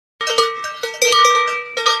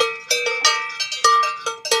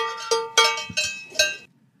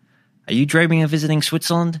Are you dreaming of visiting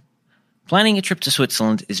Switzerland? Planning a trip to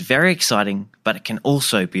Switzerland is very exciting, but it can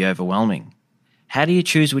also be overwhelming. How do you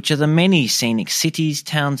choose which of the many scenic cities,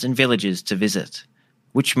 towns and villages to visit?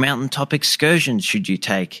 Which mountaintop excursions should you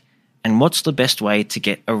take? And what's the best way to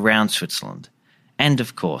get around Switzerland? And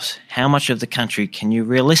of course, how much of the country can you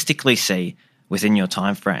realistically see within your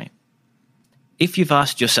time frame? If you've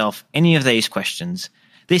asked yourself any of these questions,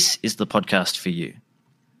 this is the podcast for you.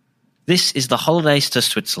 This is the Holidays to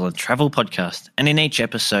Switzerland travel podcast, and in each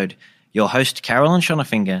episode, your host Carolyn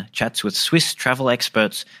Schonnefinger chats with Swiss travel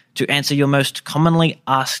experts to answer your most commonly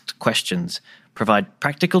asked questions, provide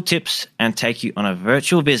practical tips, and take you on a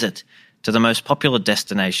virtual visit to the most popular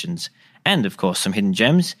destinations, and of course some hidden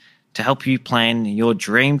gems to help you plan your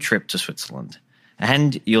dream trip to Switzerland.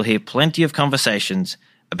 And you'll hear plenty of conversations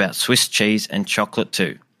about Swiss cheese and chocolate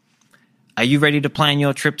too. Are you ready to plan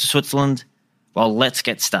your trip to Switzerland? Well, let's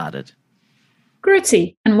get started.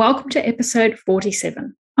 Grüezi, and welcome to episode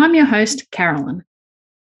 47. I'm your host, Carolyn.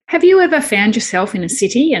 Have you ever found yourself in a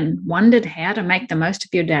city and wondered how to make the most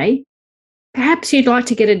of your day? Perhaps you'd like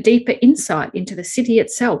to get a deeper insight into the city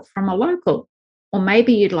itself from a local, or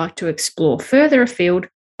maybe you'd like to explore further afield,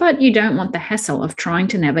 but you don't want the hassle of trying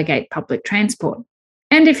to navigate public transport.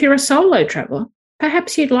 And if you're a solo traveller,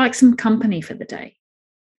 perhaps you'd like some company for the day.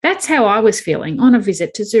 That's how I was feeling on a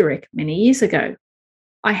visit to Zurich many years ago.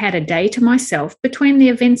 I had a day to myself between the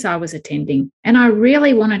events I was attending, and I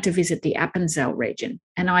really wanted to visit the Appenzell region,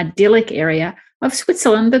 an idyllic area of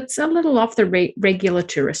Switzerland that's a little off the regular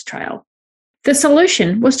tourist trail. The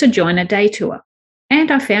solution was to join a day tour,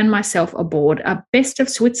 and I found myself aboard a Best of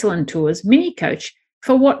Switzerland Tours mini coach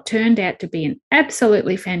for what turned out to be an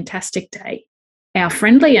absolutely fantastic day. Our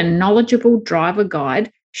friendly and knowledgeable driver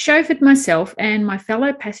guide chauffeured myself and my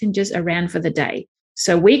fellow passengers around for the day,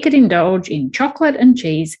 so we could indulge in chocolate and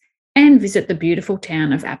cheese and visit the beautiful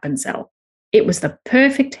town of Appenzell. It was the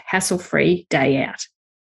perfect hassle-free day out.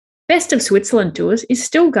 Best of Switzerland Tours is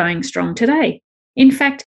still going strong today. In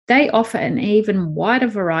fact, they offer an even wider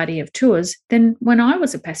variety of tours than when I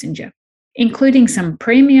was a passenger, including some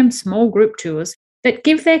premium small group tours that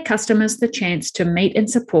give their customers the chance to meet and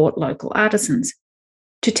support local artisans.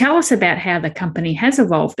 To tell us about how the company has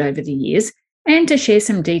evolved over the years and to share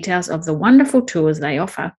some details of the wonderful tours they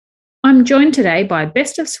offer, I'm joined today by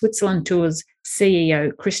Best of Switzerland Tours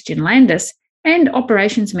CEO Christian Landis and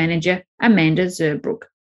Operations Manager Amanda Zerbrook.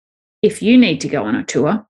 If you need to go on a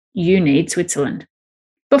tour, you need Switzerland.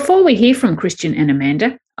 Before we hear from Christian and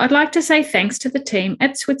Amanda, I'd like to say thanks to the team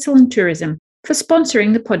at Switzerland Tourism for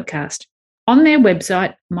sponsoring the podcast. On their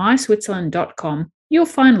website, myswitzerland.com, you'll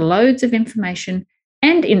find loads of information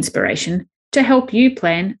and inspiration to help you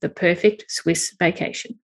plan the perfect Swiss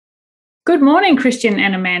vacation. Good morning, Christian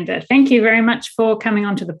and Amanda. Thank you very much for coming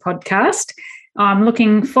onto the podcast. I'm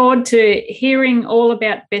looking forward to hearing all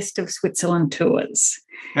about Best of Switzerland Tours.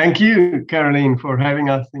 Thank you, Caroline, for having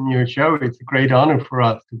us in your show. It's a great honor for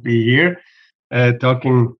us to be here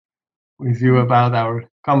talking with you about our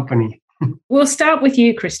company. We'll start with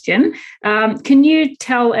you, Christian. Can you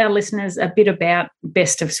tell our listeners a bit about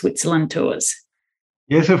Best of Switzerland Tours?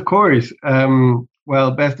 Yes, of course.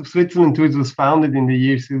 Well, Best of Switzerland Tours was founded in the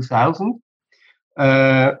year 2000.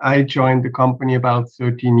 I joined the company about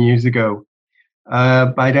 13 years ago.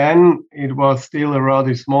 By then, it was still a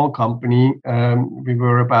rather small company. We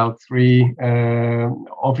were about 3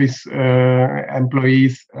 office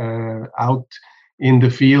employees out in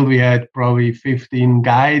the field. We had probably 15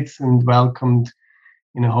 guides and welcomed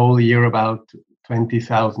in a whole year about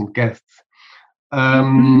 20,000 guests.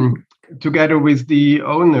 Together with the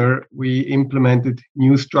owner, we implemented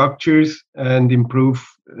new structures and improved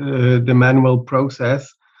the manual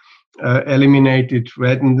process, eliminated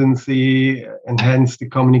redundancy, enhanced the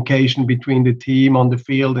communication between the team on the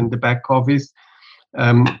field and the back office.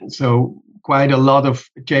 So quite a lot of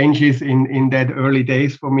changes in that early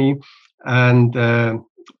days for me. And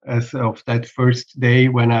as of that first day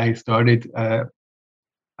when I started,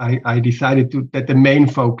 I decided that the main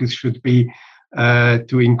focus should be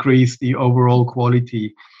to increase the overall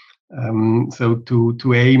quality. So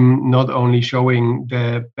to aim not only showing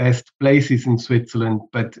the best places in Switzerland,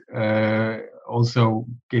 but also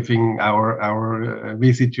giving our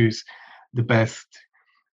visitors the best,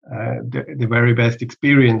 the very best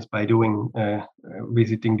experience by doing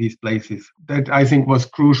visiting these places. That I think was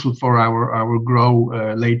crucial for our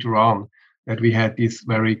grow later on, that we had this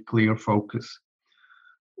very clear focus.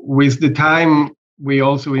 With the time, we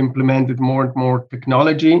also implemented more and more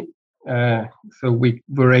technology, so we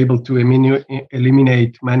were able to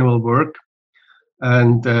eliminate manual work.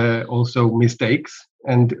 and also mistakes.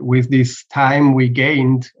 And with this time we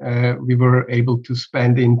gained, we were able to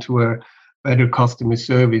spend into a better customer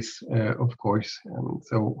service, of course.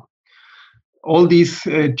 So all these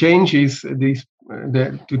changes,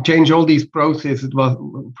 to change all these processes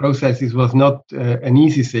was not an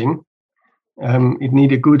easy thing. It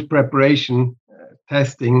needed good preparation,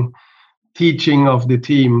 testing, teaching of the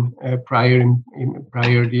team prior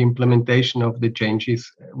the implementation of the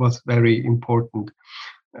changes was very important.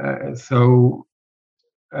 So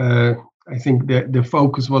I think the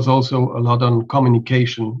focus was also a lot on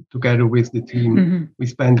communication together with the team. Mm-hmm. We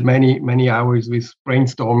spent many hours with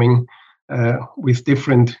brainstorming with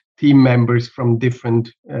different team members from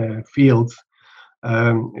different fields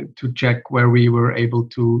to check where we were able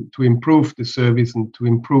to improve the service and to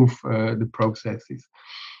improve the processes.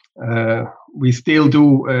 We still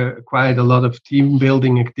do quite a lot of team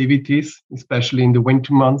building activities, especially in the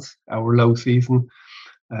winter months, our low season.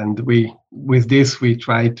 And with this, we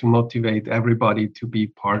try to motivate everybody to be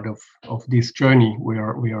part of this journey we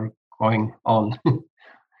are going on.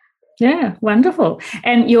 Yeah, wonderful.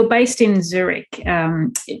 And you're based in Zurich. I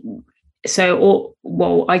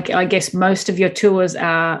guess most of your tours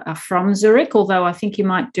are from Zurich, although I think you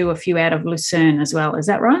might do a few out of Lucerne as well. Is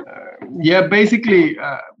that right? Yeah, basically,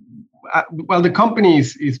 the company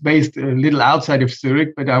is based a little outside of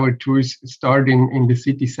Zurich, but our tours start in the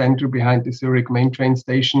city center behind the Zurich main train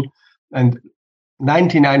station, and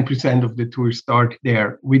 99% of the tours start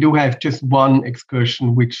there. We do have just one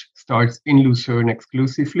excursion which starts in Lucerne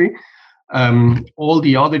exclusively. All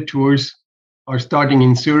the other tours are starting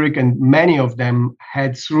in Zurich, and many of them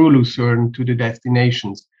head through Lucerne to the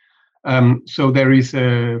destinations. So there is,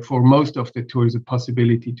 for most of the tours, a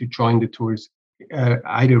possibility to join the tours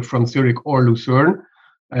either from Zurich or Lucerne.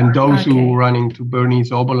 And those who are running to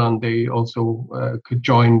Bernese Oberland, they also could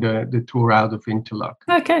join the tour out of Interlaken.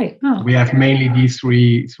 Okay. Oh. We have mainly these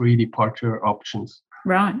three departure options.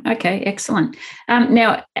 Right. Okay. Excellent.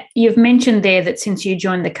 Now, you've mentioned there that since you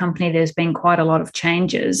joined the company, there's been quite a lot of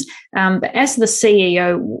changes. But as the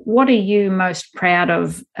CEO, what are you most proud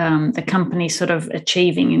of the company sort of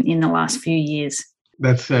achieving in the last few years?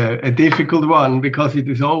 That's a difficult one, because it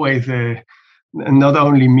is always not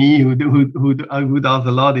only me who does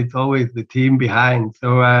a lot, it's always the team behind.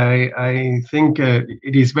 So I think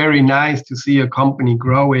it is very nice to see a company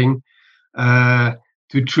growing,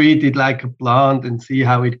 to treat it like a plant and see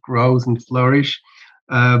how it grows and flourish.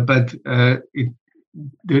 But the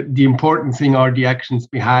important thing are the actions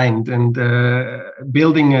behind, and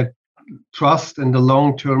building a trust and a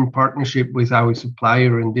long-term partnership with our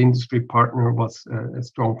supplier and industry partner was a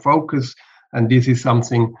strong focus. And this is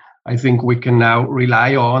something I think we can now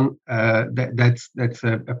rely on. That's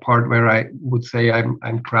a part where I would say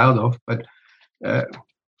I'm proud of. But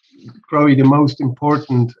probably the most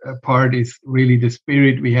important part is really the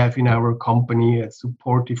spirit we have in our company, a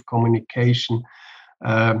supportive communication,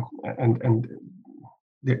 and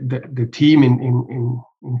the team in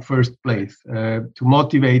first place, to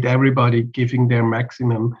motivate everybody, giving their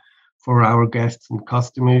maximum for our guests and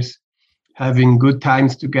customers, having good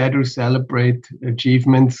times together, celebrate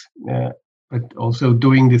achievements, but also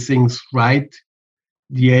doing the things right.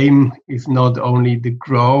 The aim is not only to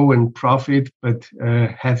grow and profit, but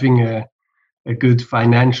having a good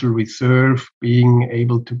financial reserve, being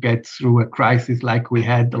able to get through a crisis like we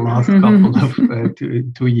had the last couple of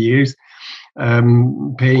 2 years,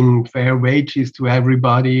 paying fair wages to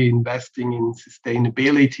everybody, investing in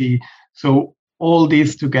sustainability. So all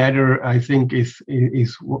this together, I think, is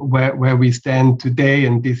where we stand today,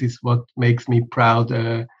 and this is what makes me proud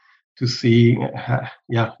to see,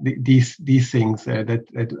 these things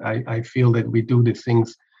that I feel that we do these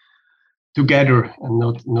things together, and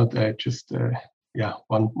not just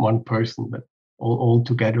one person, but all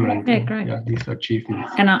together, and these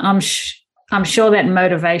achievements. And I'm sure that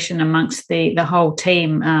motivation amongst the whole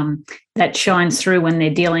team that shines through when they're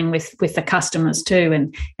dealing with the customers too,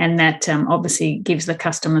 and that obviously gives the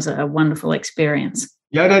customers a wonderful experience.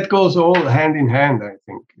 Yeah, that goes all hand in hand, I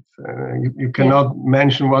think. You cannot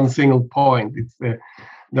mention one single point. It's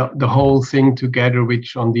the whole thing together,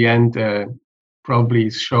 which on the end probably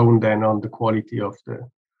is shown then on the quality of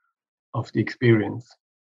the experience.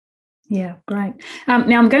 Yeah, great. Now,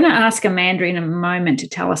 I'm going to ask Amanda in a moment to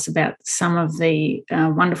tell us about some of the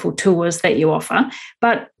wonderful tours that you offer.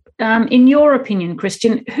 But in your opinion,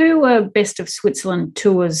 Christian, who are Best of Switzerland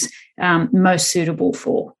tours most suitable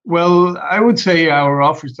for? Well, I would say our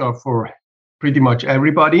offers are for pretty much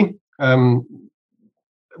everybody.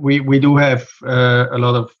 We do have a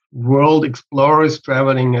lot of world explorers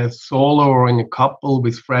traveling as solo or in a couple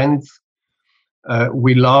with friends.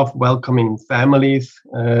 We love welcoming families,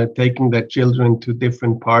 taking their children to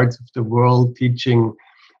different parts of the world, teaching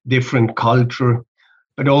different culture.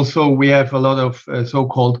 But also we have a lot of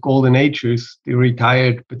so-called golden agers, the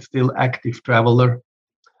retired but still active traveler.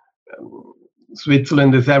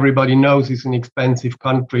 Switzerland, as everybody knows, is an expensive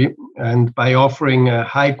country. And by offering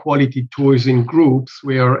high-quality tours in groups,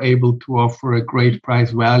 we are able to offer a great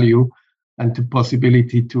price value and the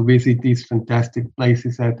possibility to visit these fantastic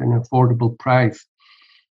places at an affordable price.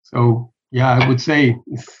 So, yeah, I would say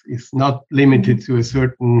it's not limited to a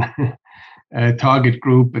certain target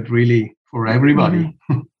group, but really for everybody.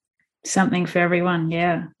 Something for everyone,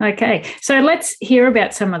 yeah. Okay, so let's hear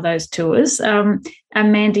about some of those tours.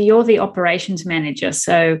 Amanda, you're the operations manager,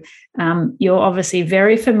 so you're obviously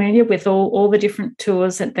very familiar with all the different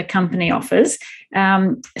tours that the company offers.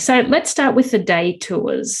 So let's start with the day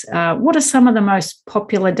tours. What are some of the most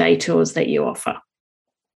popular day tours that you offer?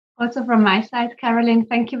 Also from my side, Caroline,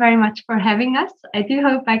 thank you very much for having us. I do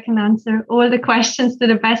hope I can answer all the questions to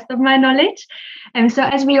the best of my knowledge. So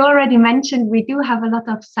as we already mentioned, we do have a lot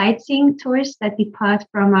of sightseeing tours that depart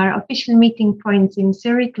from our official meeting points in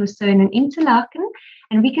Zurich, Lucerne and Interlaken.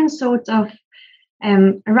 And we can sort of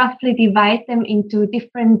roughly divide them into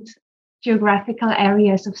different geographical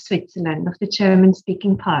areas of Switzerland, of the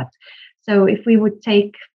German-speaking part. So if we would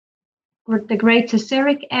take the greater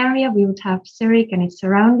Zurich area, we would have Zurich and its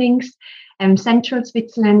surroundings, central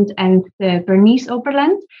Switzerland and the Bernese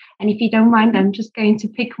Oberland. And if you don't mind, I'm just going to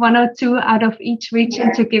pick one or two out of each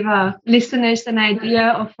region to give our listeners an idea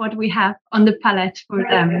of what we have on the palette for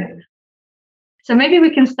them. So maybe we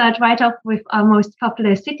can start right off with our most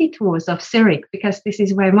popular city tours of Zurich, because this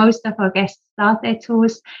is where most of our guests start their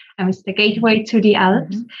tours, and it's the gateway to the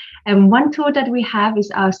Alps. And one tour that we have is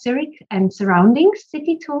our Zurich and surroundings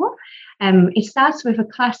city tour. It starts with a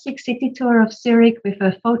classic city tour of Zurich with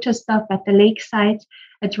a photo stop at the lakeside,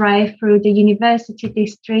 a drive through the University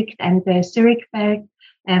District and the Zurichberg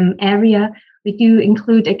area. We do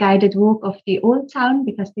include a guided walk of the Old Town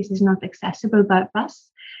because this is not accessible by bus.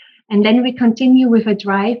 And then we continue with a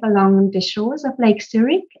drive along the shores of Lake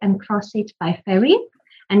Zurich and cross it by ferry.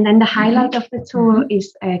 And then the highlight of the tour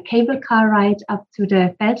is a cable car ride up to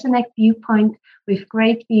the Felseneck viewpoint with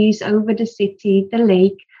great views over the city, the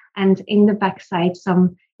lake, and in the backside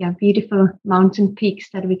some beautiful mountain peaks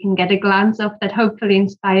that we can get a glance of that hopefully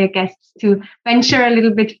inspire guests to venture a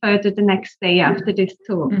little bit further the next day after this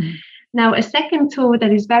tour. Now, a second tour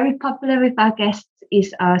that is very popular with our guests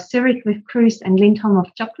is our Zurich with Cruise and Lindholm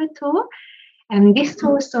of Chocolate tour. And this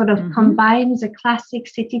tour sort of combines a classic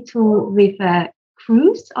city tour with a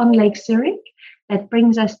cruise on Lake Zurich that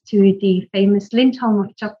brings us to the famous Lindholm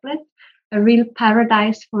of Chocolate, a real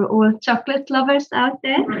paradise for all chocolate lovers out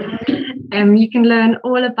there. You can learn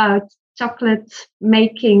all about chocolate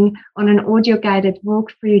making on an audio guided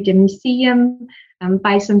walk through the museum,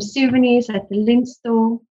 buy some souvenirs at the Lind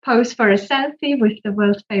store, pose for a selfie with the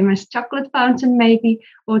world famous chocolate fountain maybe,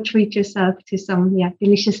 or treat yourself to some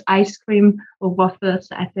delicious ice cream or waffles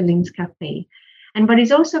at the Linz Cafe. And what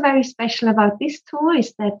is also very special about this tour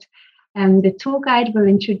is that the tour guide will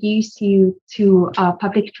introduce you to our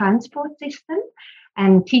public transport system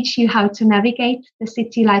and teach you how to navigate the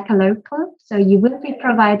city like a local. So you will be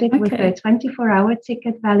provided with a 24-hour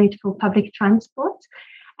ticket valid for public transport,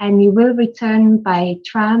 and you will return by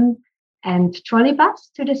tram and trolley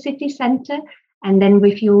bus to the city centre. And then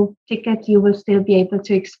with your ticket, you will still be able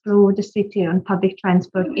to explore the city on public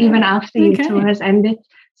transport even after your tour has ended.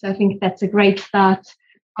 So I think that's a great start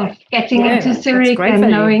of getting into Zurich and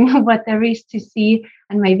knowing what there is to see,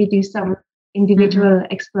 and maybe do some individual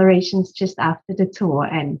explorations just after the tour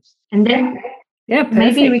ends. And then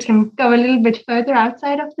maybe we can go a little bit further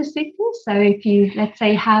outside of the city. So if you, let's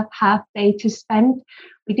say, have half day to spend,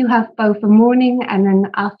 we do have both a morning and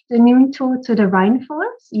an afternoon tour to the Rhine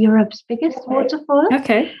Falls, Europe's biggest waterfall.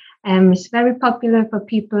 It's very popular for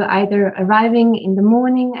people either arriving in the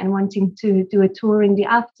morning and wanting to do a tour in the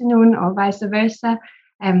afternoon, or vice versa,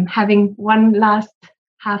 having one last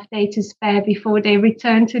half day to spare before they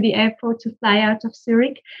return to the airport to fly out of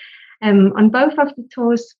Zurich. On both of the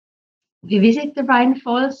tours, we visit the Rhine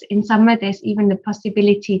Falls. In summer, there's even the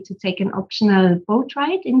possibility to take an optional boat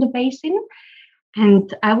ride in the basin.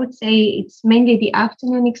 And I would say it's mainly the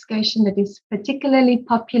afternoon excursion that is particularly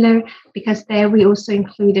popular, because there we also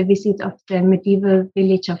include a visit of the medieval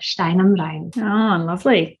village of Stein am Rhein. Oh,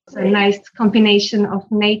 lovely. It's a nice combination of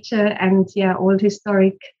nature and old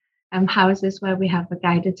historic houses where we have a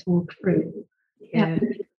guided walk through.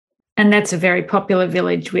 And that's a very popular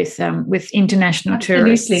village with international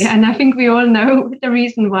tourists. Absolutely, and I think we all know the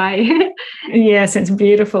reason why. Yes, it's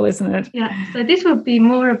beautiful, isn't it? Yeah, so this would be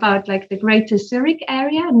more about like the greater Zurich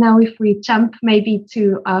area. Now, if we jump maybe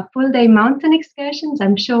to full-day mountain excursions,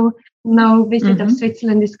 I'm sure no visit of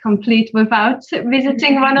Switzerland is complete without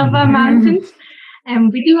visiting one of our mountains.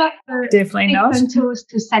 And we do offer different tours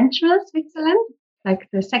to central Switzerland, like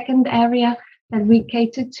the second area that we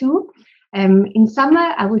cater to. In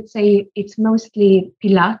summer, I would say it's mostly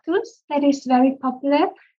Pilatus that is very popular.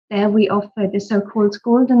 There we offer the so-called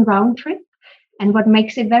golden round trip. And what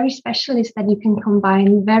makes it very special is that you can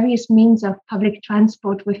combine various means of public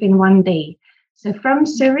transport within one day. So from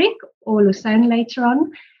Zurich or Lucerne later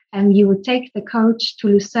on, you would take the coach to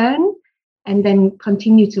Lucerne and then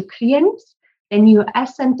continue to Kriens. Then you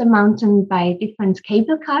ascend the mountain by different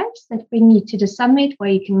cable cars that bring you to the summit, where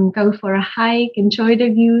you can go for a hike, enjoy the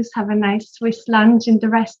views, have a nice Swiss lunch in the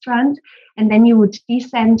restaurant. And then you would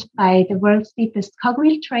descend by the world's steepest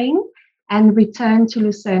cogwheel train and return to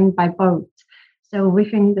Lucerne by boat. So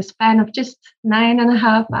within the span of just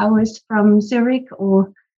 9.5 hours from Zurich,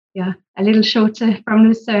 or a little shorter from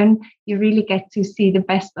Lucerne, you really get to see the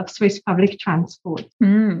best of Swiss public transport.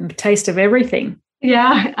 Taste of everything.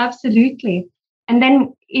 Yeah, absolutely. And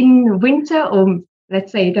then in winter, or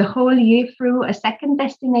let's say the whole year through, a second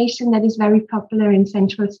destination that is very popular in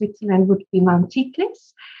central Switzerland would be Mount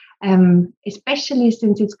Tiglis. Especially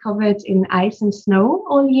since it's covered in ice and snow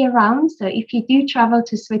all year round. So if you do travel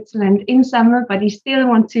to Switzerland in summer, but you still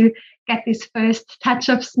want to get this first touch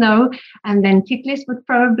of snow, and then Tiglis would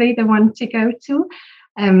probably be the one to go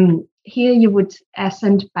to. Here you would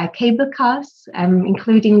ascend by cable cars,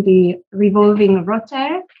 including the revolving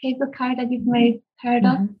Rotair cable car that you've may heard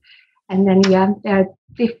of. And then, there are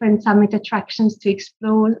different summit attractions to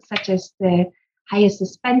explore, such as the highest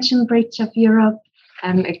suspension bridge of Europe,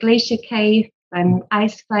 a glacier cave, an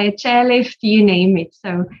ice flyer chairlift, you name it.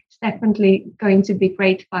 So it's definitely going to be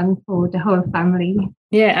great fun for the whole family.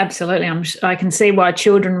 Yeah, absolutely. I can see why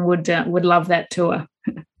children would love that tour.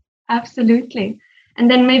 Absolutely. And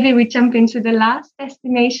then maybe we jump into the last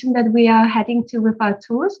destination that we are heading to with our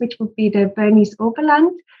tours, which would be the Bernese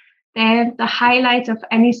Oberland. There, the highlight of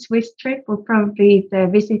any Swiss trip will probably be the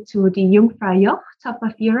visit to the Jungfraujoch, top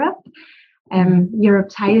of Europe.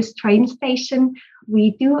 Europe's highest train station.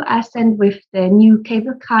 We do ascend with the new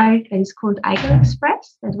cable car that is called Eigel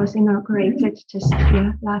Express that was inaugurated just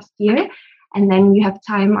last year. And then you have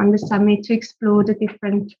time on the summit to explore the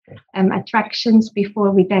different attractions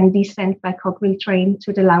before we then descend by cogwheel train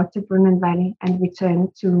to the Lauterbrunnen Valley and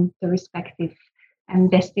return to the respective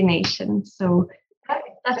destinations. So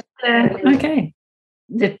that's okay.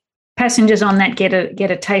 The passengers on that get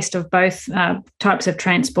a taste of both types of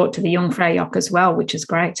transport to the Jungfraujoch as well, which is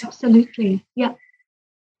great. Absolutely, yeah.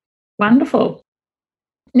 Wonderful.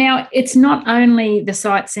 Now, it's not only the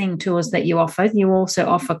sightseeing tours that you offer, you also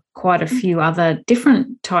offer quite a few other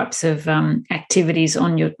different types of activities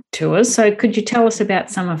on your tours. So could you tell us about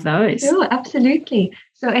some of those? Sure, absolutely.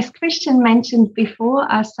 So as Christian mentioned before,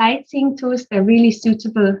 our sightseeing tours, they're really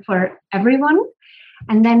suitable for everyone.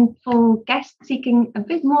 And then for guests seeking a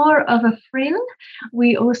bit more of a thrill,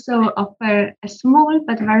 we also offer a small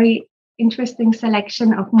but very interesting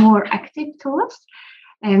selection of more active tours.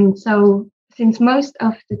 And so since most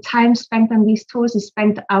of the time spent on these tours is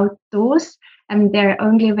spent outdoors, and they're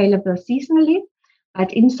only available seasonally.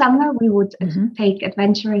 But in summer, we would take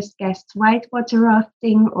adventurous guests whitewater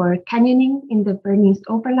rafting or canyoning in the Bernese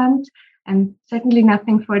Oberland. And certainly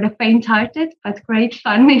nothing for the faint-hearted, but great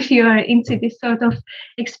fun if you are into this sort of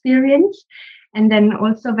experience. And then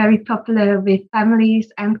also very popular with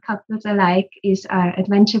families and couples alike is our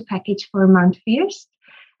adventure package for Mount Fierst.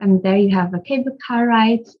 And there you have a cable car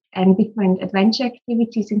ride and different adventure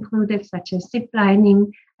activities included, such as zip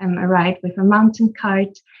lining, a ride with a mountain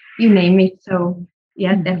cart, you name it. So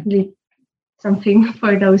yeah, definitely something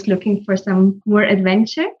for those looking for some more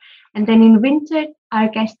adventure. And then in winter, our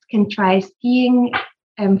guests can try skiing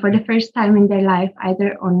for the first time in their life,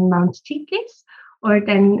 either on Mount Tiglis or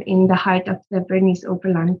then in the heart of the Bernese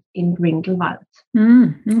Oberland in Grindelwald.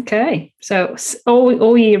 Okay. So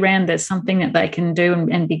all year round, there's something that they can do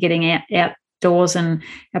and be getting outdoors and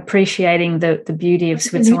appreciating the beauty of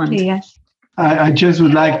Switzerland. Yes. I just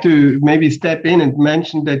would like to maybe step in and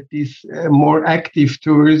mention that these more active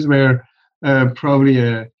tours where probably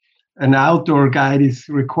an outdoor guide is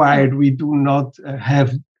required, we do not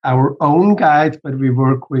have our own guide, but we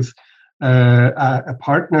work with a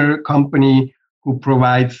partner company who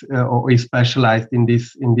provides or is specialized in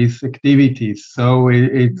these activities. So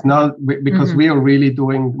it's not because we are really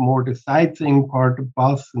doing more the sightseeing part of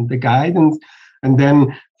us and the guidance, And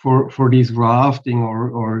then for these rafting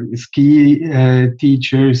or ski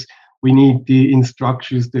teachers, we need the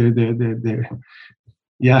instructors, the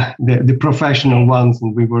professional ones,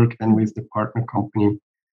 and we work then with the partner company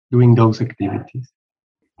doing those activities.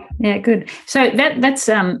 Yeah, good. So that's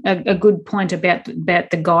a good point about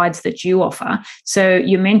the guides that you offer. So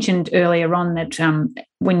you mentioned earlier on that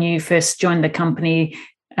when you first joined the company,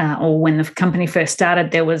 or when the company first started,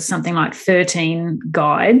 there was something like 13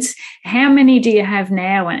 guides. How many do you have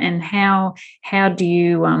now, and how do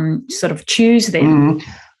you sort of choose them?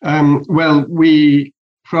 Well, we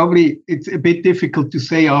probably, it's a bit difficult to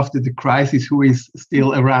say after the crisis who is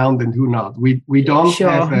still around and who not. We don't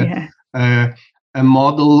have a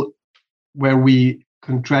model where we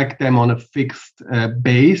contract them on a fixed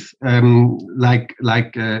base, like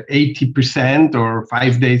 80% or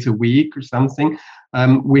 5 days a week or something.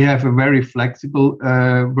 We have a very flexible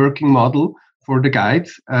working model for the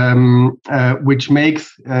guides, which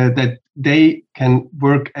makes that they can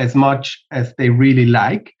work as much as they really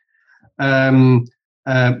like,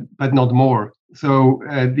 but not more. So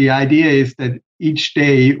the idea is that each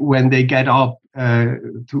day when they get up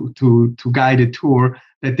to guide a tour,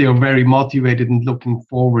 that they are very motivated and looking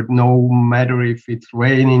forward, no matter if it's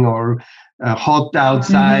raining or hot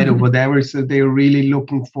outside or whatever. So they're really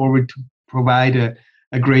looking forward to provide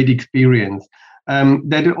a great experience.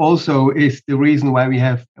 That also is the reason why we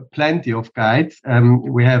have plenty of guides.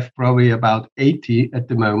 We have probably about 80 at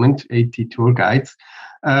the moment, 80 tour guides.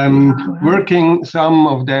 Working, some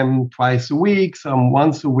of them twice a week, some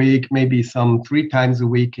once a week, maybe some 3 times a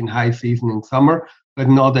week in high season in summer, but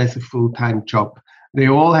not as a full-time job. They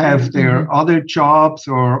all have their other jobs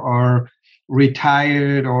or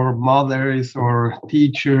retired or mothers or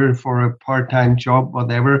teacher for a part-time job,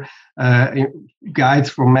 whatever, guides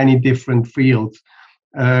for many different fields.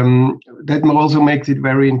 That also makes it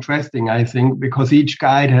very interesting, I think, because each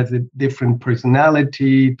guide has a different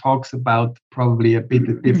personality, talks about probably a bit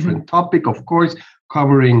of different topic, of course,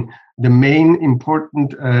 covering the main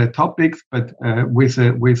important topics, but with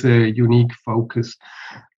a unique focus.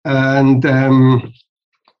 And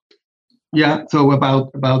so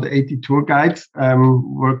about 80 tour guides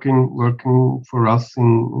working for us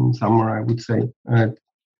in summer, I would say.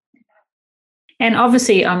 And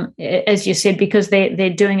obviously, as you said, because they're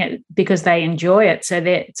doing it because they enjoy it. So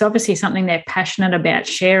it's obviously something they're passionate about,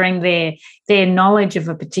 sharing their knowledge of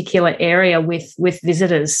a particular area with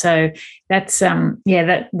visitors. So that's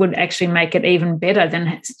that would actually make it even better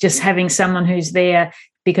than just having someone who's there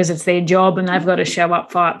because it's their job and they've got to show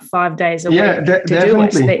up 5 days a week to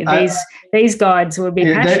definitely. do it. These guides will be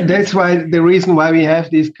passionate. That's why the reason why we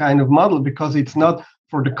have this kind of model, because it's not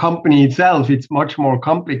for the company itself. It's much more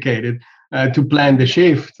complicated to plan the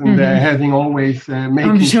shifts and having always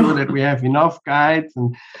making sure that we have enough guides.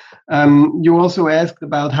 And you also asked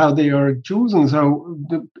about how they are chosen. So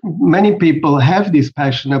many people have this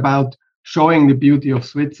passion about showing the beauty of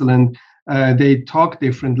Switzerland. They talk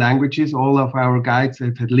different languages. All of our guides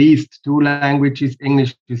have at least 2 languages.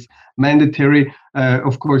 English is mandatory.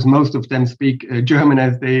 Of course, most of them speak German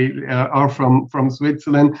as they are from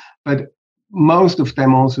Switzerland, but most of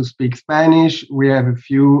them also speak Spanish. We have a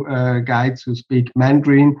few guides who speak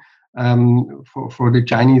Mandarin for the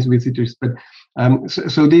Chinese visitors. But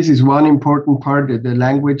so this is one important part, the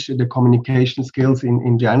language, the communication skills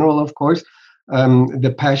in general, of course.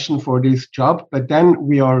 The passion for this job, but then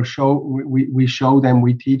we show them,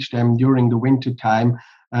 we teach them during the winter time.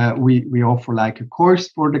 We offer like a course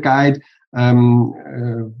for the guide,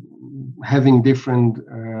 having different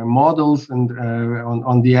models, and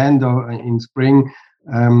on the end in spring,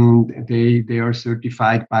 they are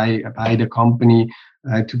certified by the company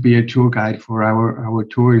to be a tour guide for our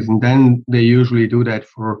tours, and then they usually do that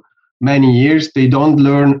for many years. They don't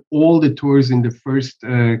learn all the tours in the first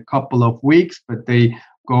couple of weeks, but they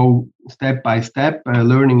go step by step,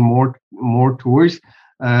 learning more tours.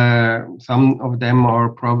 Some of them are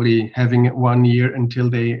probably having it 1 year until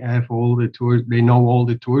they have all the tours. They know all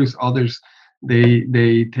the tours. Others,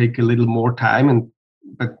 they take a little more time,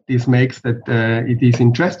 but this makes that it is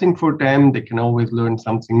interesting for them. They can always learn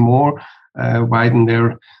something more, widen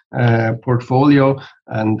their portfolio,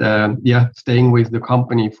 and staying with the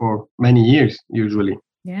company for many years usually.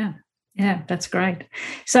 Yeah, that's great.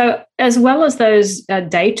 So as well as those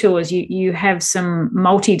day tours, you have some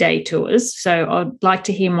multi-day tours. So I'd like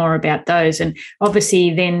to hear more about those. And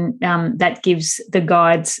obviously then that gives the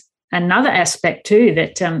guides another aspect too,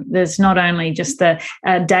 that there's not only just a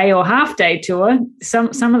day or half-day tour.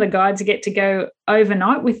 Some of the guides get to go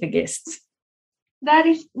overnight with the guests. That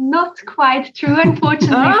is not quite true,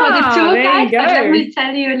 unfortunately, for the tour guide. But let me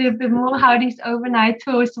tell you a little bit more how these overnight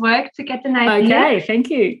tours work to get an idea. Okay,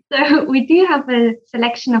 thank you. So we do have a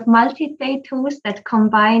selection of multi-day tours that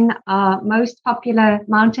combine our most popular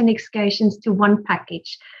mountain excursions to one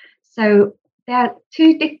package. So there are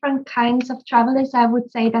two different kinds of travelers, I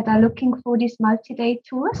would say, that are looking for these multi-day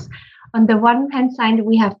tours. On the one hand side,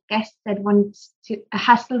 we have guests that want a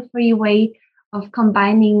hassle-free way of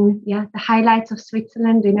combining the highlights of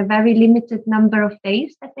Switzerland in a very limited number of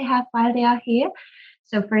days that they have while they are here.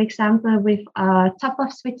 So, for example, with a Top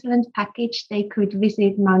of Switzerland package, they could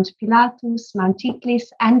visit Mount Pilatus, Mount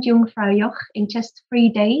Tigris, and Jungfraujoch in just 3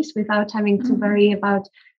 days without having to worry about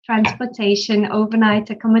transportation, overnight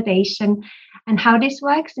accommodation. And how this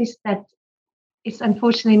works is that it's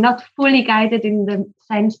unfortunately not fully guided in the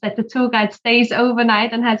sense that the tour guide stays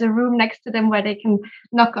overnight and has a room next to them where they can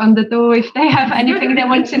knock on the door if they have anything they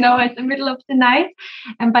want to know at the middle of the night.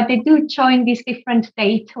 But they do join these different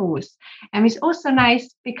day tours. And it's also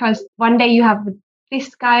nice because one day you have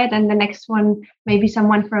this guide and the next one, maybe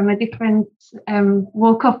someone from a different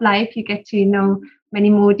walk of life. You get to know many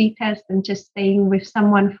more details than just staying with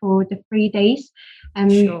someone for the 3 days.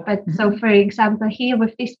 Sure. But so, for example, here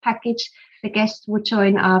with this package, the guests would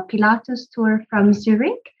join our Pilatus tour from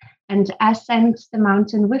Zurich and ascend the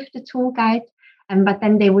mountain with the tour guide. But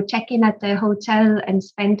then they would check in at the hotel and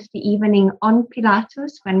spend the evening on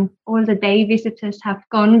Pilatus when all the day visitors have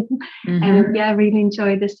gone. And really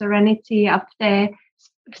enjoy the serenity up there,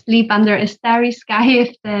 sleep under a starry sky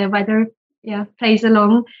if the weather plays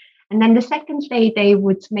along. And then the second day, they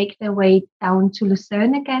would make their way down to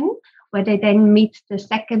Lucerne again, where they then meet the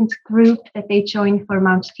second group that they join for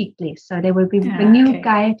Mount Tigris. So they will be with a new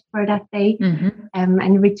guide for that day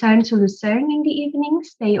and return to Lucerne in the evening,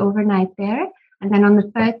 stay overnight there. And then on the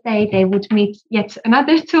third day, they would meet yet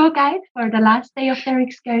another tour guide for the last day of their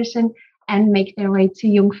excursion and make their way to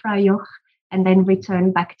Jungfraujoch and then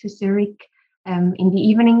return back to Zurich in the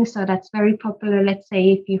evening. So that's very popular. Let's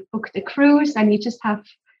say if you've booked a cruise and you just have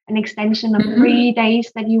an extension of 3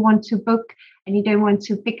 days that you want to book and you don't want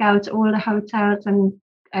to pick out all the hotels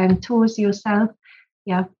and tours yourself,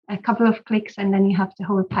 a couple of clicks and then you have the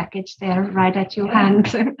whole package there right at your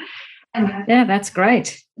hand. And that's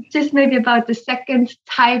great. Just maybe about the second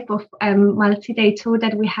type of multi-day tour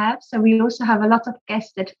that we have. So we also have a lot of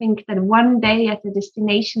guests that think that 1 day at a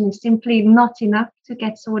destination is simply not enough to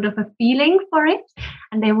get sort of a feeling for it,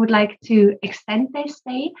 and they would like to extend their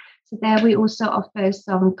stay. So there we also offer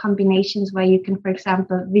some combinations where you can, for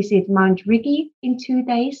example, visit Mount Rigi in 2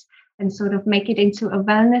 days and sort of make it into a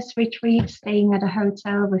wellness retreat, staying at a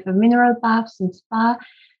hotel with a mineral baths and spa.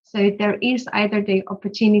 So there is either the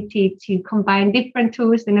opportunity to combine different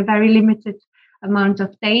tours in a very limited amount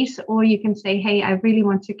of days, or you can say, hey, I really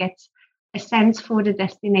want to get a sense for the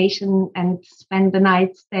destination and spend the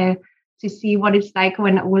night there to see what it's like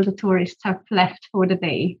when all the tourists have left for the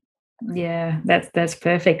day. Yeah, that's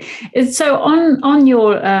perfect. So on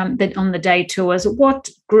your on the day tours, what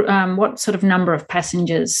sort of number of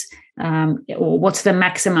passengers, or what's the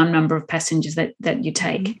maximum number of passengers that you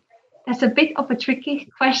take? That's a bit of a tricky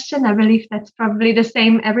question. I believe that's probably the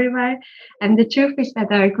same everywhere. And the truth is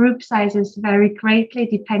that our group sizes vary greatly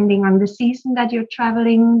depending on the season that you're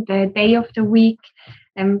traveling, the day of the week,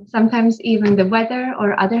 and sometimes even the weather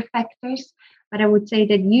or other factors. But I would say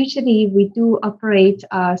that usually we do operate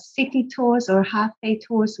city tours or half-day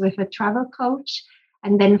tours with a travel coach.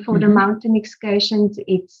 And then for the mountain excursions,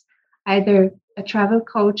 it's either a travel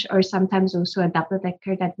coach or sometimes also a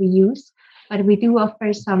double-decker that we use. But we do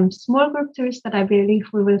offer some small group tours that I believe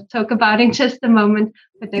we will talk about in just a moment.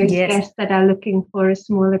 But there's guests that are looking for a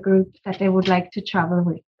smaller group that they would like to travel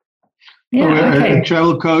with. A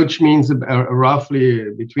travel coach means roughly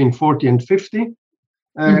between 40 and 50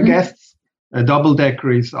 guests. A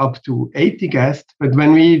double-decker is up to 80 guests. But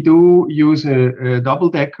when we do use a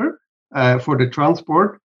double-decker for the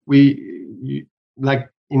transport, we like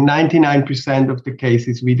in 99% of the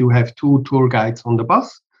cases, we do have 2 tour guides on the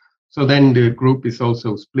bus. So then the group is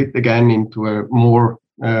also split again into a more,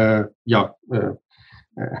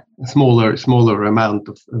 smaller amount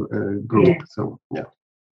of group. Yeah. So, yeah.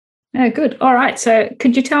 Oh, good. All right. So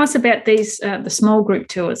could you tell us about these, the small group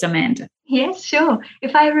tours, Amanda? Yes, sure.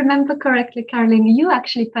 If I remember correctly, Caroline, you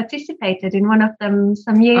actually participated in one of them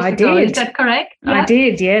some years ago. Did. Is that correct? I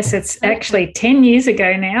did, yes. It's actually 10 years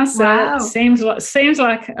ago now, so It seems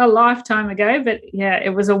like a lifetime ago, but yeah,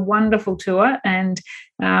 it was a wonderful tour, and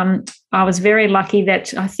I was very lucky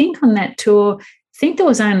that I think on that tour think there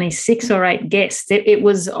was only 6 or 8 guests. It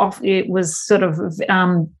was sort of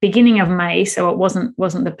beginning of May, so it wasn't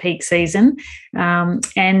the peak season.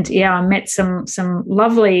 And yeah, I met some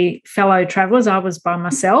lovely fellow travellers. I was by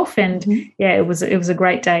myself, and yeah, it was a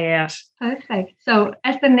great day out. Perfect. So,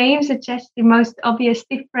 as the name suggests, the most obvious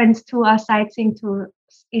difference to our sightseeing tour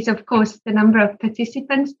is, of course, the number of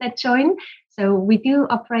participants that join. So, we do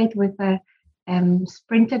operate with a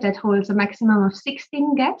sprinter that holds a maximum of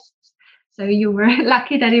 16 guests. So you were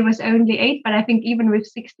lucky that it was only 8, but I think even with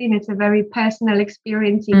 16, it's a very personal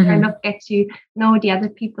experience. You kind of get to know the other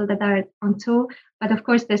people that are on tour. But of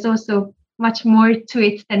course, there's also much more to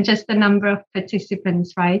it than just the number of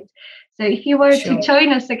participants, right? So if you were to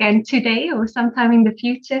join us again today or sometime in the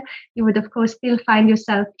future, you would, of course, still find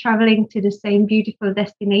yourself traveling to the same beautiful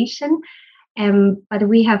destination. But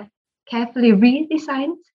we have carefully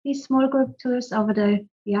redesigned these small group tours over the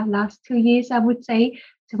last 2 years, I would say,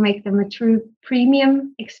 to make them a true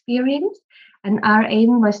premium experience. And our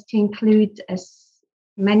aim was to include as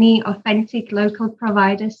many authentic local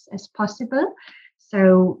providers as possible.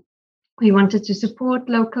 So we wanted to support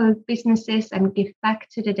local businesses and give back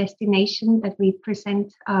to the destination that we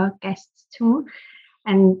present our guests to.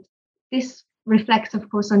 And this reflects, of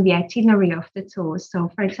course, on the itinerary of the tour. So,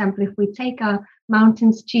 for example, if we take our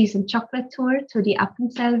mountains, cheese and chocolate tour to the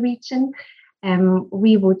Appenzell region,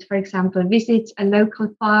 we would, for example, visit a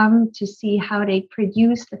local farm to see how they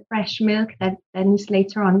produce the fresh milk that then is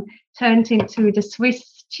later on turned into the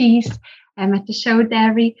Swiss cheese at the show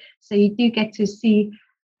dairy. So you do get to see,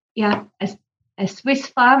 a Swiss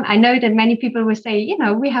farm. I know that many people will say,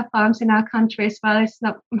 we have farms in our country as well. It's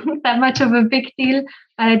not that much of a big deal,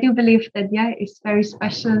 but I do believe that, it's very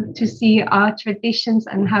special to see our traditions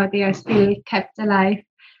and how they are still kept alive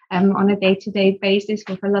on a day-to-day basis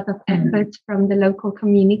with a lot of effort from the local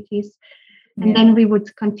communities. And then we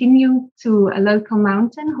would continue to a local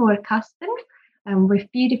mountain, Hoherkasten,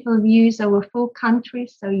 with beautiful views over 4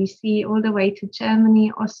 countries. So you see all the way to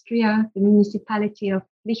Germany, Austria, the municipality of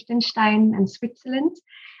Liechtenstein and Switzerland.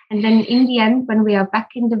 And then in the end, when we are back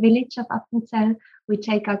in the village of Appenzell, we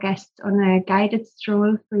take our guests on a guided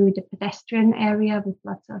stroll through the pedestrian area with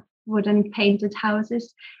lots of wooden painted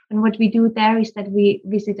houses. And what we do there is that we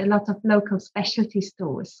visit a lot of local specialty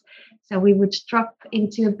stores. So we would drop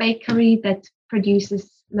into a bakery that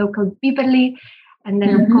produces local biberli. And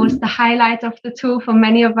then, of course, the highlight of the tour for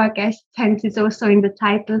many of our guests, hence is also in the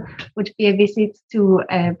title, would be a visit to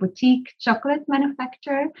a boutique chocolate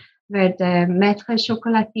manufacturer where the maître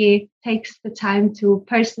chocolatier takes the time to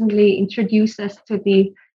personally introduce us to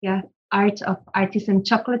the art of artisan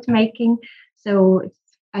chocolate making. So it's,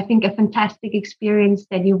 I think, a fantastic experience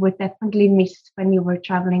that you would definitely miss when you were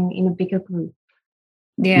traveling in a bigger group.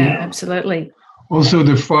 Yeah, absolutely. Also,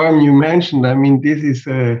 the farm you mentioned, I mean, this is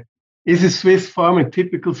a Swiss farm, a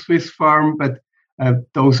typical Swiss farm, but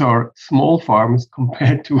those are small farms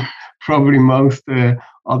compared to probably most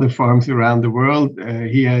other farms around the world.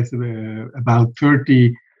 He has about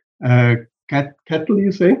 30 cattle,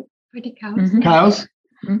 you say? 30 cows. Cows.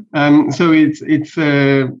 So it's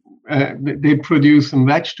they produce some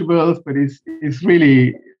vegetables, but it's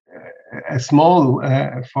really a small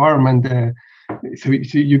farm, and so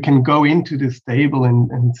you can go into the stable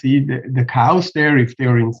and see the cows there if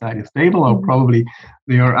they're inside a stable, or probably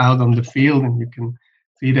they are out on the field and you can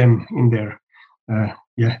see them in their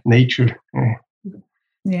nature.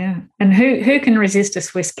 Yeah, and who can resist a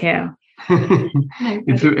Swiss cow?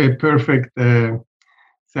 It's a perfect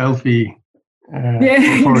selfie.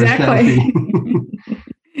 Exactly.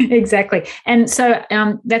 Exactly. And so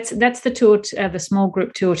that's the tour, the small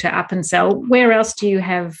group tour to Appenzell. Where else do you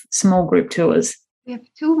have small group tours? We have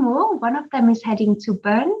 2 more. One of them is heading to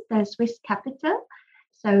Bern, the Swiss capital.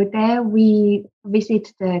 So there we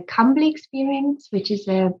visit the Kambli Experience, which is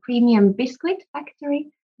a premium biscuit factory,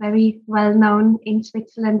 very well known in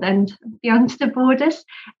Switzerland and beyond the borders,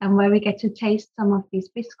 and where we get to taste some of these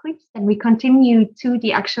biscuits. Then we continue to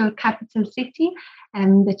the actual capital city,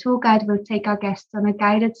 and the tour guide will take our guests on a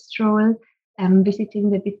guided stroll,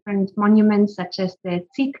 visiting the different monuments such as the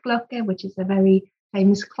Zeitglocke, which is a very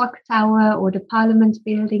famous clock tower, or the Parliament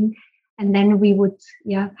building. And then we would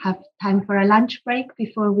have time for a lunch break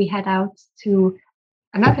before we head out to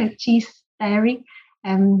another cheese dairy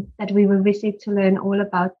that we will visit to learn all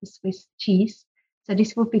about the Swiss cheese. So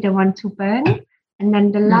this would be the one to Bern. And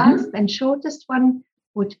then the last and shortest one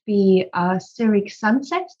would be our Zurich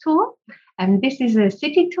Sunset Tour. And this is a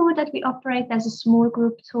city tour that we operate as a small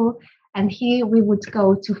group tour. And here we would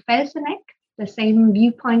go to Felseneck, the same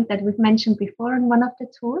viewpoint that we've mentioned before in one of the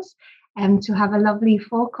tours, to have a lovely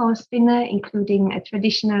 4-course dinner, including a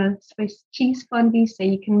traditional Swiss cheese fondue, so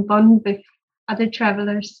you can bond with other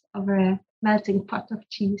travelers over a melting pot of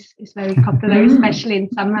cheese is very popular, especially in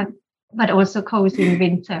summer, but also cozy in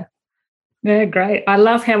winter. Yeah, great. I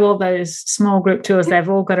love how all those small group tours, they've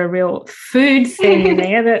all got a real food thing in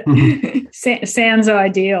there that sounds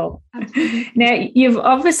ideal. Absolutely. Now, you've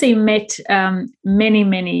obviously met many,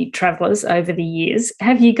 many travellers over the years.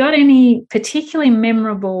 Have you got any particularly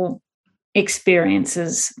memorable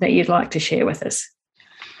experiences that you'd like to share with us?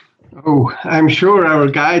 Oh, I'm sure our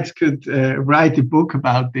guides could write a book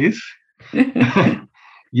about this.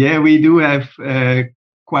 Yeah, we do have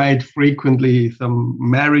quite frequently some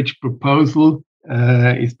marriage proposal,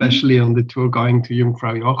 especially on the tour going to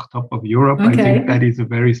Jungfraujoch, top of Europe. Okay. I think that is a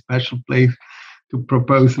very special place to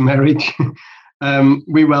propose marriage.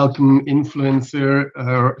 We welcome influencer,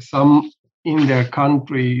 some in their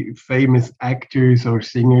country, famous actors or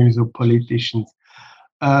singers or politicians.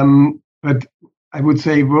 But I would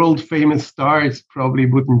say world famous stars probably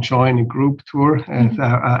wouldn't join a group tour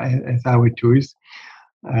as our tours.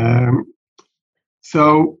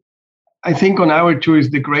 So I think on our tours,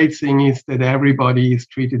 the great thing is that everybody is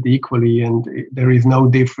treated equally, and there is no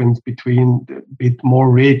difference between a bit more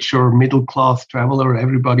rich or middle class traveler.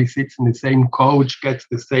 Everybody sits in the same coach, gets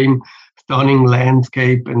the same stunning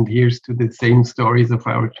landscape, and hears to the same stories of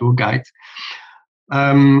our tour guides.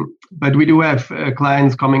 But we do have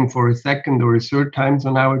clients coming for a second or a third times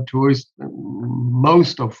on our tours.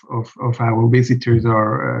 Most of our visitors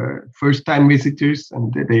are first-time visitors,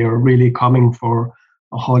 and they are really coming for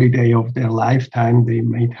a holiday of their lifetime they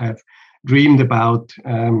might have dreamed about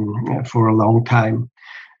for a long time.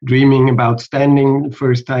 Dreaming about standing the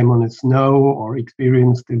first time on the snow or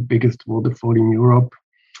experience the biggest waterfall in Europe.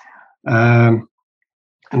 And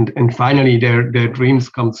finally, their dreams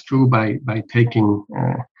come true by taking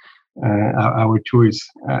our tours.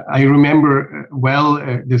 I remember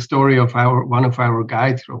the story of one of our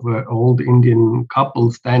guides, of an old Indian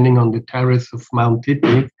couple standing on the terrace of Mount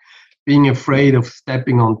Titlis, being afraid of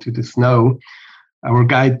stepping onto the snow. Our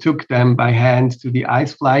guide took them by hand to the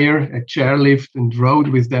ice flyer, a chairlift, and rode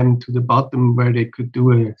with them to the bottom where they could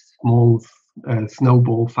do a small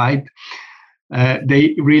snowball fight.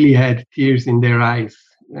 They really had tears in their eyes.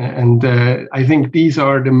 And I think these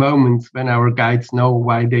are the moments when our guides know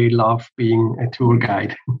why they love being a tour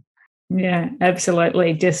guide. Yeah,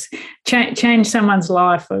 absolutely. Just change someone's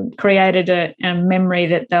life and created a memory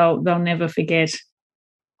that they'll never forget.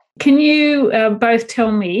 Can you both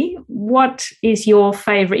tell me what is your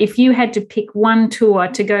favourite? If you had to pick one tour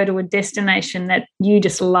to go to a destination that you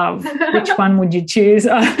just love, which one would you choose?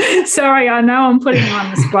 Sorry, I know I'm putting you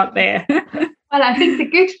on the spot there. Well, I think the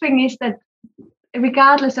good thing is that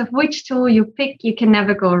regardless of which tour you pick, you can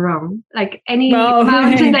never go wrong. Like any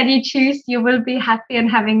mountain that you choose, you will be happy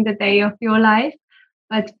and having the day of your life.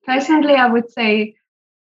 But personally, I would say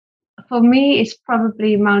for me, it's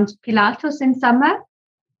probably Mount Pilatus in summer,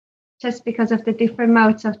 just because of the different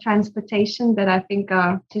modes of transportation that I think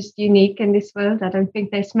are just unique in this world. I don't think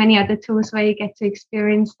there's many other tours where you get to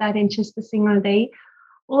experience that in just a single day.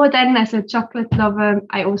 Or then as a chocolate lover,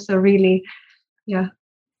 I also really,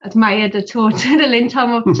 admire the tour to the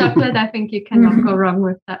Lindholm of chocolate. I think you cannot go wrong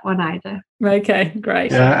with that one either. Okay,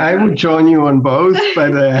 great. Yeah, I would join you on both,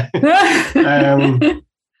 but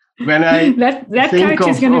when I think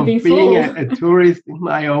of being a tourist in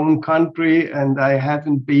my own country and I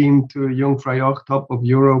haven't been to Jungfraujoch, top of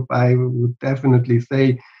Europe, I would definitely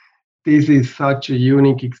say this is such a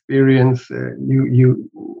unique experience.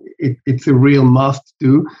 It's a real must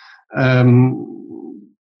do.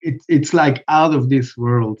 It's like out of this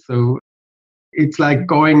world. So it's like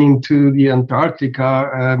going into the Antarctica,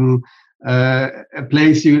 a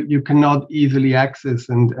place you cannot easily access,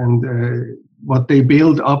 and what they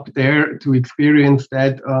build up there to experience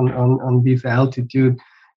that on this altitude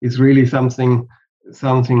is really something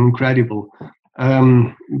incredible.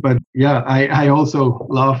 But yeah, I also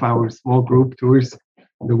love our small group tours.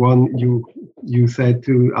 The one you said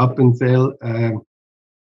to Appenzell,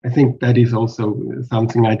 I think that is also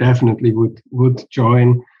something I definitely would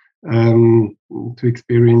join to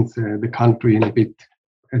experience the country in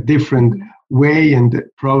a different way, and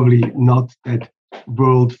probably not that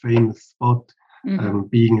world famous spot.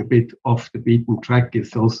 Being a bit off the beaten track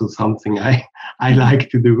is also something I like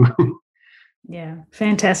to do. Yeah,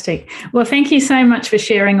 fantastic. Well, thank you so much for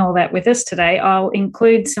sharing all that with us today. I'll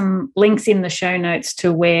include some links in the show notes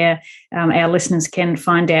to where our listeners can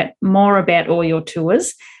find out more about all your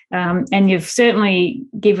tours. And you've certainly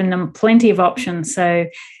given them plenty of options. So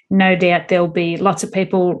no doubt there'll be lots of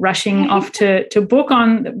people rushing off to book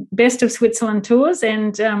on Best of Switzerland tours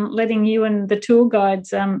and letting you and the tour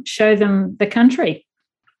guides show them the country.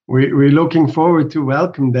 We're looking forward to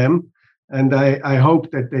welcome them. And I hope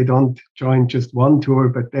that they don't join just one tour,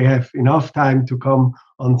 but they have enough time to come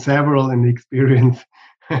on several and experience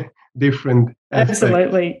different aspects.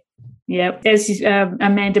 Absolutely. Yeah. As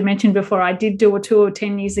Amanda mentioned before, I did do a tour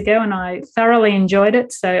 10 years ago and I thoroughly enjoyed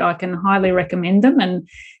it. So I can highly recommend them. And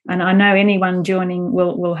I know anyone joining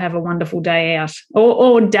will have a wonderful day out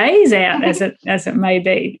or days out as it may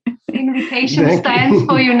be. Invitation stands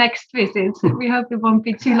for your next visit. We hope it won't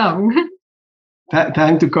be too long.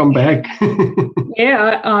 Time to come back.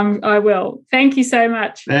 Yeah, I will. Thank you so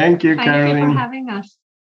much. Thank you, Caroline. Thank you for having us.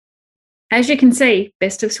 As you can see,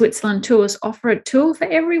 Best of Switzerland Tours offer a tour for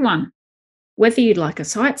everyone. Whether you'd like a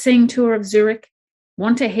sightseeing tour of Zurich,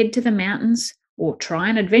 want to head to the mountains, or try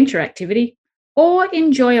an adventure activity, or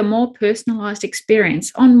enjoy a more personalised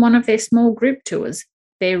experience on one of their small group tours,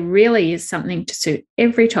 there really is something to suit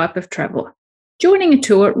every type of traveller. Joining a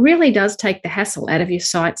tour really does take the hassle out of your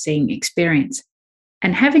sightseeing experience,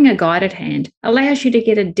 and having a guide at hand allows you to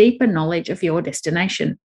get a deeper knowledge of your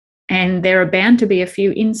destination. And there are bound to be a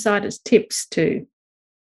few insider's tips too.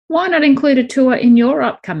 Why not include a tour in your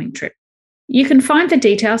upcoming trip? You can find the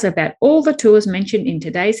details about all the tours mentioned in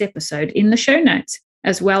today's episode in the show notes,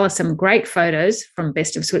 as well as some great photos from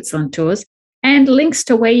Best of Switzerland Tours and links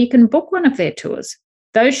to where you can book one of their tours.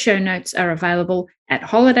 Those show notes are available at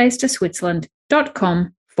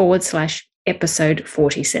holidaystoswitzerland.com/episode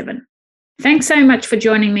 47. Thanks so much for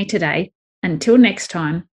joining me today. Until next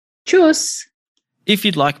time, tschüss. If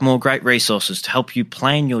you'd like more great resources to help you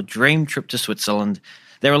plan your dream trip to Switzerland,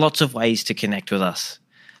 there are lots of ways to connect with us.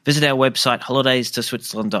 Visit our website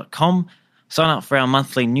holidaystoswitzerland.com, sign up for our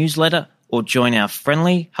monthly newsletter, or join our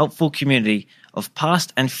friendly, helpful community of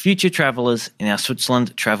past and future travellers in our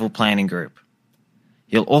Switzerland travel planning group.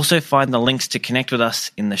 You'll also find the links to connect with us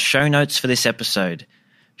in the show notes for this episode.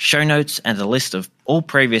 Show notes and a list of all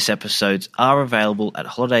previous episodes are available at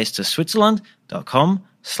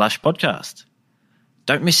holidaystoswitzerland.com/podcast.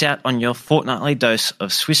 Don't miss out on your fortnightly dose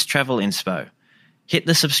of Swiss travel inspo. Hit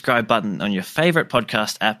the subscribe button on your favourite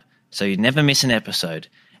podcast app so you never miss an episode.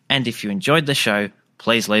 And if you enjoyed the show,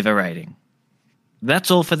 please leave a rating. That's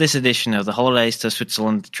all for this edition of the Holidays to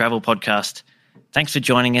Switzerland Travel Podcast. Thanks for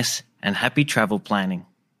joining us and happy travel planning.